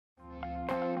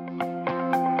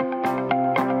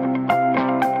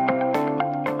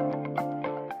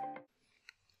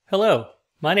Hello,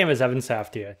 my name is Evin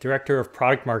Safdia, Director of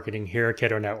Product Marketing here at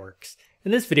Cato Networks.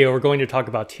 In this video, we're going to talk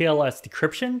about TLS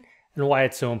decryption and why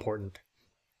it's so important.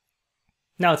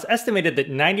 Now, it's estimated that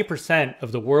 90%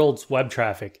 of the world's web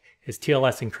traffic is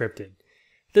TLS encrypted.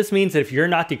 This means that if you're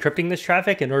not decrypting this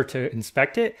traffic in order to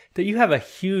inspect it, that you have a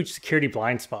huge security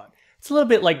blind spot. It's a little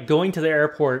bit like going to the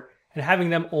airport and having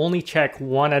them only check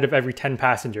 1 out of every 10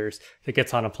 passengers that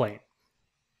gets on a plane.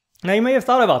 Now, you may have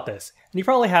thought about this, and you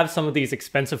probably have some of these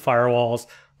expensive firewalls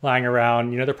lying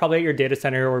around. They're probably at your data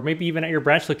center or maybe even at your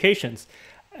branch locations.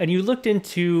 And you looked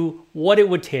into what it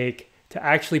would take to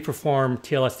actually perform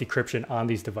TLS decryption on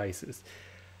these devices.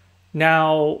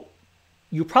 Now,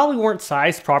 you probably weren't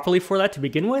sized properly for that to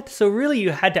begin with, so really you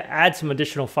had to add some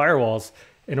additional firewalls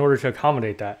in order to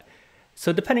accommodate that.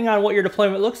 So depending on what your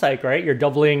deployment looks like, right, you're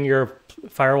doubling your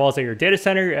firewalls at your data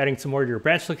center, you're adding some more to your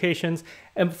branch locations,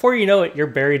 and before you know it, you're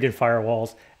buried in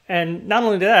firewalls. And not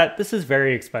only that, this is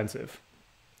very expensive.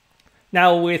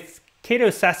 Now with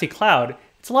Cato's SASE Cloud,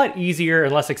 it's a lot easier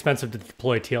and less expensive to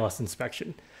deploy TLS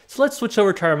inspection. So let's switch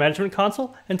over to our management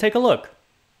console and take a look.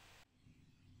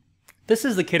 This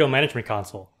is the Cato management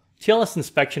console. TLS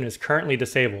inspection is currently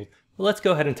disabled, but let's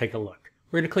go ahead and take a look.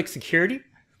 We're going to click security,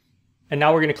 and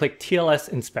now we're going to click TLS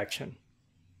inspection.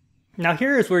 Now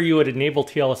here is where you would enable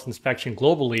TLS inspection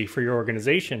globally for your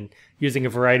organization using a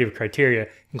variety of criteria,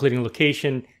 including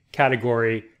location,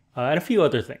 category, and a few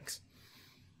other things.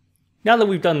 Now that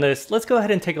we've done this, let's go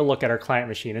ahead and take a look at our client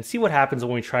machine and see what happens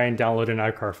when we try and download an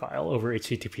ICAR file over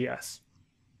HTTPS.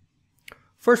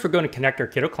 First, we're going to connect our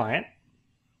Cato client.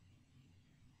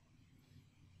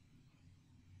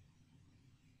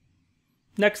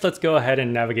 Next, let's go ahead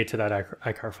and navigate to that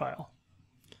ICAR file.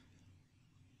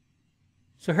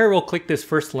 So here we'll click this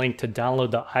first link to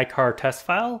download the ICAR test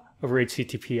file over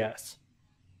HTTPS.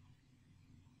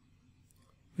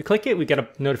 We click it, we get a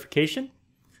notification.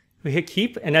 We hit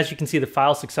keep, and as you can see, the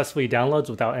file successfully downloads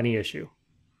without any issue.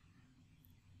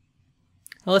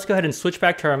 Now let's go ahead and switch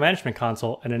back to our management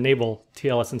console and enable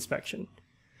TLS inspection.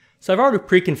 So I've already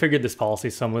pre-configured this policy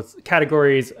some with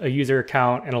categories, a user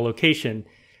account, and a location.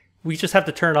 We just have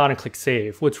to turn it on and click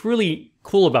save. What's really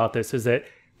cool about this is that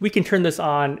we can turn this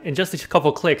on in just a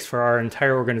couple clicks for our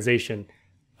entire organization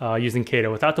using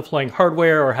Cato without deploying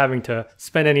hardware or having to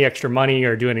spend any extra money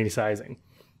or doing any sizing.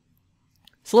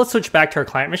 So let's switch back to our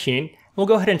client machine. We'll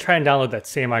go ahead and try and download that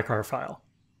same ICAR file.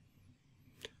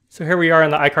 So here we are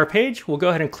on the ICAR page. We'll go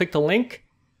ahead and click the link.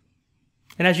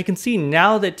 And as you can see,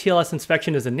 now that TLS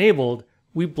inspection is enabled,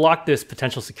 we blocked this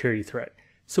potential security threat.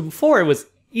 So before it was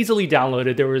easily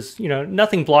downloaded, there was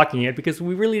nothing blocking it because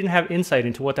we really didn't have insight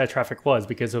into what that traffic was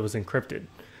because it was encrypted.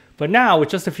 But now with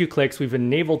just a few clicks, we've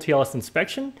enabled TLS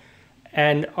inspection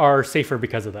and are safer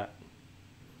because of that.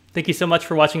 Thank you so much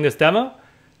for watching this demo.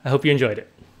 I hope you enjoyed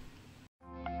it.